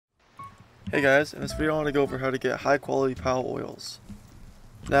Hey guys, in this video I want to go over how to get high quality pal oils.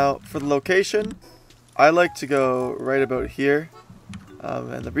 Now for the location, I like to go right about here,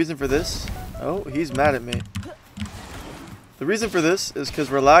 and the reason for this, oh he's mad at me. The reason for this is because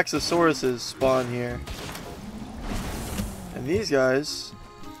Relaxosauruses spawn here, and these guys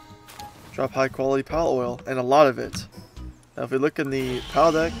drop high quality pal oil, and a lot of it. Now if we look in the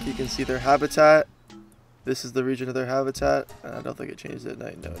pal deck, you can see their habitat. This is the region of their habitat. I don't think it changed at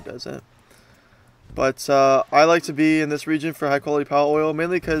night, no it doesn't. But I like to be in this region for high quality pal oil,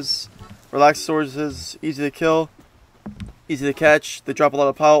 mainly because Relaxosaurus is easy to kill, easy to catch, they drop a lot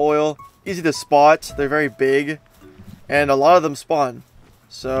of pal oil, easy to spot, they're very big, and a lot of them spawn.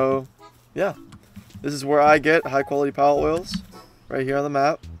 So yeah, this is where I get high quality pal oils, right here on the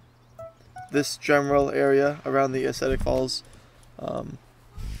map. This general area around the Aesthetic Falls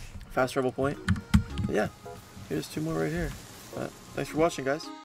fast travel point. But yeah, here's two more right here. Thanks for watching, guys.